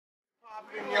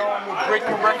Yo, I'm with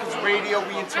Wreckords Radio.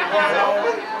 We in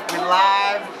Toronto. We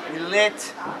live. We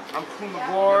lit. I'm Klee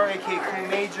Magor, aka Klee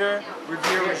Major.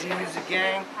 Revere Regime Music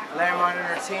Gang. Landmine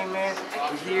Entertainment.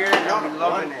 We're here and we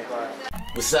loving it.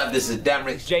 What's up? This is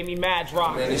Deluxe. Jamie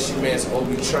Madrock. Man, this your man's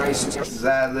Obi Trice. This is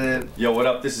Ad-Lib. Yo, what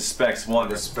up? This is Spesh One.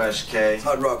 This is Spesh K.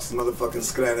 Hot Rock's motherfucking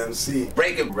Skot MC.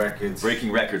 Breaking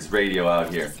Wreckords Radio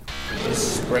out here.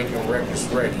 This is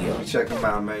Wreckords Radio. Check them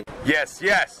out, man. Yes.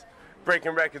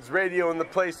 Breaking Wreckords Radio in the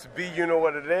place to be, you know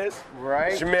what it is.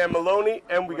 Right. It's your man Maloney,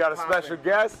 and we got a special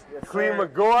guest, Klee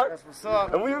Magor. That's what's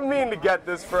up. And we've been meaning to get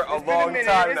this for a long time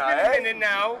now. It's been a minute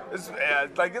now.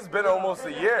 It's been almost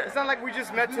a year. It's not like we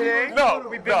just met today. No.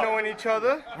 We've been knowing each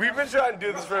other. We've been trying to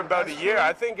do this for about a year.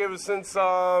 I think it was since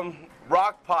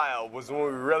Rock Pile was when we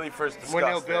really first discussed When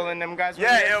it. Ill Bill and them guys were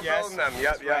Yeah, there? Ill Bill and them.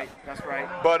 Yep. Right. That's right.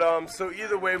 But so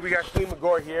either way, we got Klee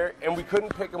Magor here, and we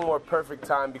couldn't pick a more perfect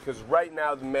time because right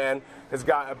now the man has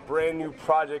got a brand new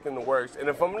project in the works. And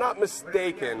if I'm not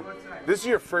mistaken, this is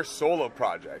your first solo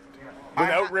project.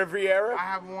 Without Riviera? I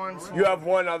have one solo. You have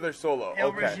one other solo. El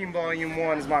Okay. Regime Volume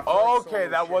 1 is my first Okay, solo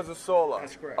that shit. was a solo.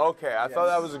 That's correct. Okay, I thought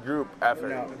that was a group effort.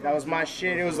 No, that was my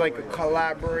shit. It was like a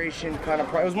collaboration kind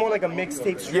of. It was more like a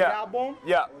mixtape street album.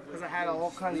 Yeah. Because I had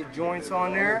all kinds of joints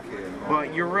on there.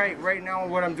 But you're right. Right now,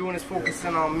 what I'm doing is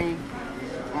focusing on me,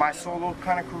 my solo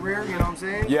kind of career. You know what I'm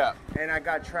saying? Yeah. And I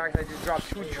got tracks. I just dropped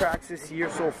 2 tracks this year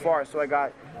so far. So I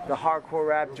got the hardcore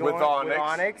rap joint With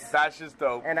Onyx. That's just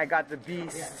dope. And I got the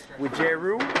Beast with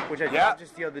J-Ru, which I dropped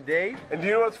just the other day. And do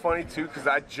you know what's funny too? Because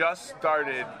I just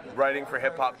started writing for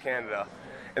Hip Hop Canada.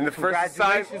 And the first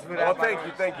assignment,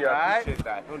 thank you, I appreciate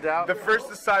that. No doubt. The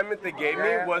first assignment they gave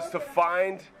me was to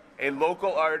find a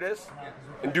local artist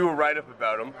and do a write-up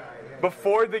about him.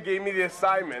 Before they gave me the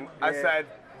assignment, I said,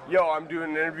 yo, I'm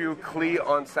doing an interview with Klee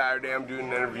on Saturday, I'm doing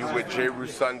an interview with J-Ru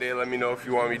Sunday, let me know if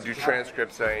you want me to do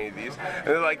transcripts on any of these. And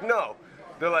they're like, no.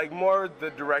 They're like, more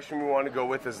the direction we want to go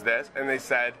with is this. And they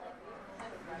said,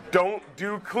 don't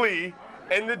do Klee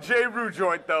and the J-Ru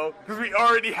joint though, because we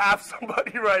already have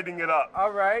somebody writing it up.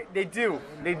 All right, they do.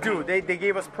 They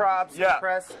gave us props,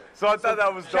 press. So I thought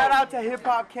that was dope. Shout out to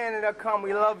hiphopcanada.com.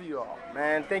 We love you all,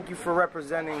 man. Thank you for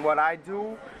representing what I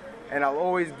do, and I'll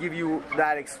always give you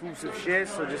that exclusive shit.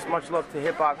 So just much love to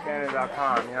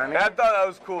hiphopcanada.com. You know what I mean? And I thought that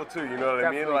was cool too. You know what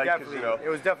I mean? Like, definitely. You know, It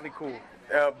was definitely cool.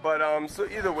 So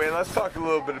either way, let's talk a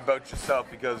little bit about yourself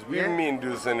because we've been meaning to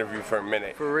do this interview for a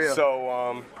minute. For real.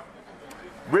 So,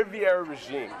 Riviera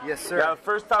Regime. Yes, sir. Now, the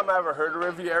first time I ever heard of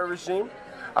Riviera Regime,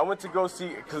 I went to go see,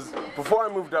 because before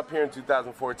I moved up here in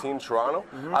 2014, Toronto,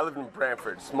 I lived in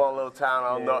Brantford, small little town.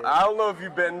 I don't know if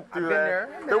you've been through there.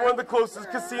 They're one of the closest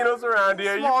casinos around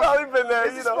here. You've probably been there.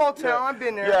 It's a small town. I've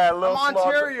been there. Yeah, a little I'm small.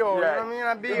 Ontario. You know what I mean?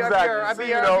 I'd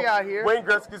be out here. Wayne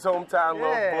Gretzky's hometown,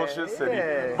 little bullshit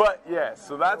city. But yeah,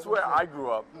 so that's where I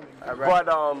grew up. Right.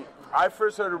 But I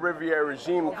first heard of Riviera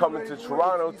Regime coming to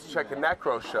Toronto to check a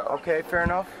Necro show. Okay, fair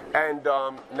enough. And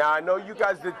now I know you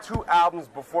guys did 2 albums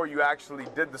before you actually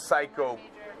did the Psycho.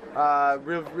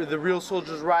 The Real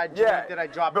Soldiers Ride joint that I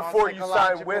dropped before on you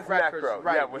signed with Records. Necro.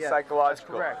 Right, yeah, with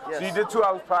Psychological. That's correct, yes. So you did 2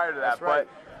 albums prior to that. That's right.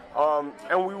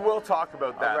 And we will talk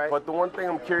about that. Right. But the one thing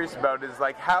I'm curious about is,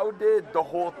 like, how did the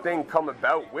whole thing come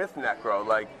about with Necro?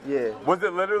 Like, was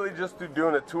it literally just through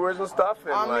doing the tours and stuff?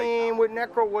 And I mean, with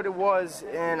Necro, what it was,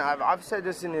 and I've said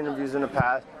this in interviews in the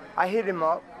past, I hit him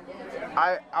up.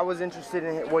 I was interested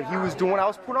in what he was doing. I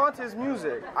was put onto his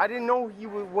music. I didn't know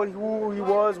who he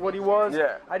was.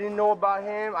 Yeah. I didn't know about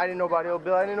him. I didn't know about Ill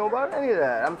Bill. I didn't know about any of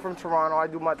that. I'm from Toronto. I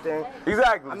do my thing.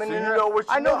 Exactly. So you know what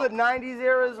you know. I know the 90s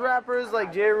eras rappers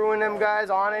like J-Ru and them guys,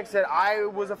 Onyx, that I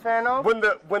was a fan of. When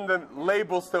the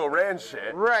label still ran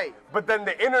shit. Right. But then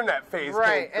the internet phase came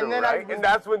through, and then right? And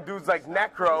that's when dudes like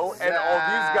Necro and all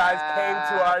these guys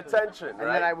came to our attention, right?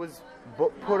 And then I was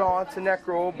put on to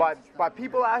Necro by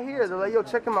people out here. They're like, yo,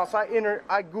 check him out. So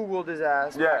I Googled his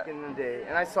ass back in the day,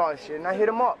 and I saw his shit, and I hit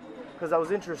him up because I was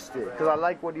interested, because I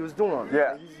liked what he was doing.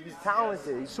 Yeah. He's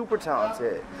talented. He's super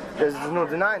talented. There's no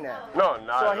denying that. No,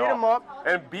 not So I at hit all. him up.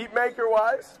 And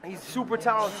beatmaker-wise? He's super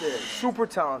talented. Super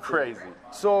talented. Crazy.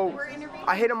 So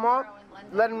I hit him up.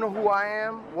 Let him know who I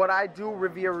am, what I do,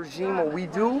 Riviera Regime, what we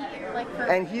do,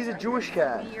 and he's a Jewish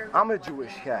cat. I'm a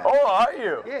Jewish cat. Oh, are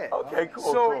you? Yeah. Okay,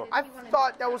 cool. So cool. I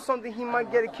thought that was something he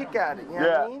might get a kick at it. You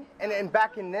know what I mean? And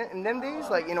back in them days,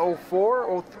 like in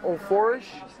 04-ish,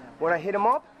 when I hit him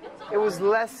up, it was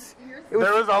less. There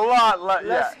was a lot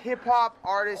less hip hop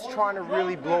artists trying to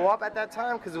really blow up at that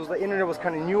time because it was the internet was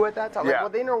kind of new at that time. Like, well,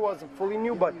 the internet wasn't fully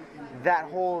new, but that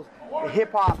whole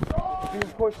hip hop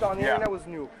being pushed on the internet was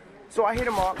new. So I hit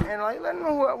him up and like let him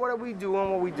know what we do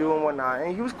and what we do and whatnot.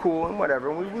 And he was cool and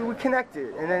whatever. And we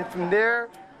connected. And then from there,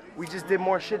 we just did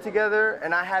more shit together,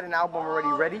 and I had an album already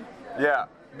ready Yeah.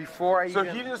 before I So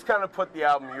even... he just kind of put the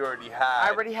album you already had. I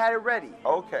already had it ready.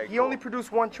 Okay, He cool. only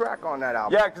produced one track on that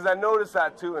album. Yeah, because I noticed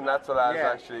that too, and that's what I was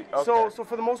actually. Okay. So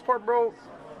for the most part, bro,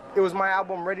 it was my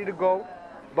album ready to go,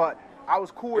 but I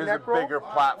was cool with It was a Necro, bigger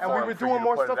platform and we were for you doing to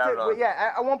more put it stuff. out on.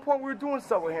 Yeah, at one point we were doing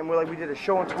stuff with him. We did a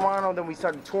show in Toronto, then we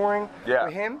started touring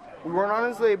with him. We weren't on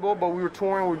his label, but we were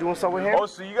touring. We were doing stuff with him. Oh,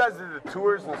 so you guys did the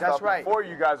tours and stuff right. before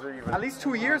you guys were even. At least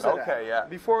 2 years of that. Okay, yeah.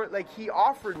 Before, like, he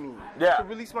offered me to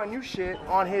release my new shit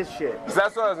on his shit. So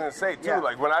that's what I was gonna say too. Yeah.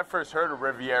 Like when I first heard of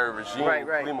Riviera Regime, Right.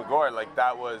 Klee Magor, like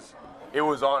that was. It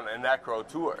was on a Necro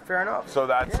tour. Fair enough. So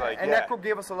that's And Necro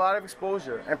gave us a lot of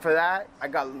exposure, and for that, I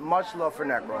got much love for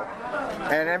Necro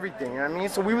and everything. You know what I mean?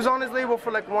 So we was on his label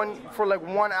for like one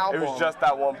album. It was just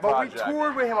that one project. But we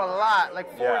toured with him a lot, like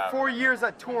 4 years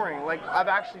of touring. Like I'm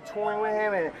actually touring with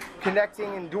him and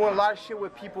connecting and doing a lot of shit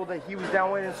with people that he was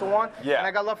down with and so on. Yeah. And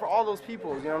I got love for all those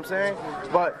people. You know what I'm saying?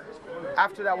 But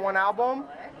after that one album,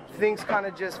 things kind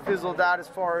of just fizzled out as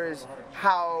far as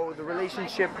how the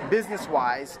relationship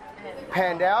business-wise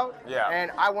panned out. Yeah. And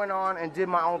I went on and did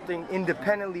my own thing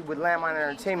independently with Landmine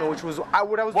Entertainment, which was what I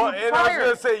was doing and prior. I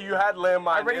was gonna say you had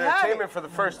Landmine Entertainment for the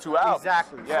first 2 albums.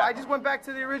 Exactly. Yeah. So I just went back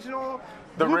to the original.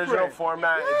 The original blueprint.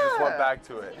 format. It just went back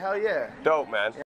to it. Hell yeah. Dope, man.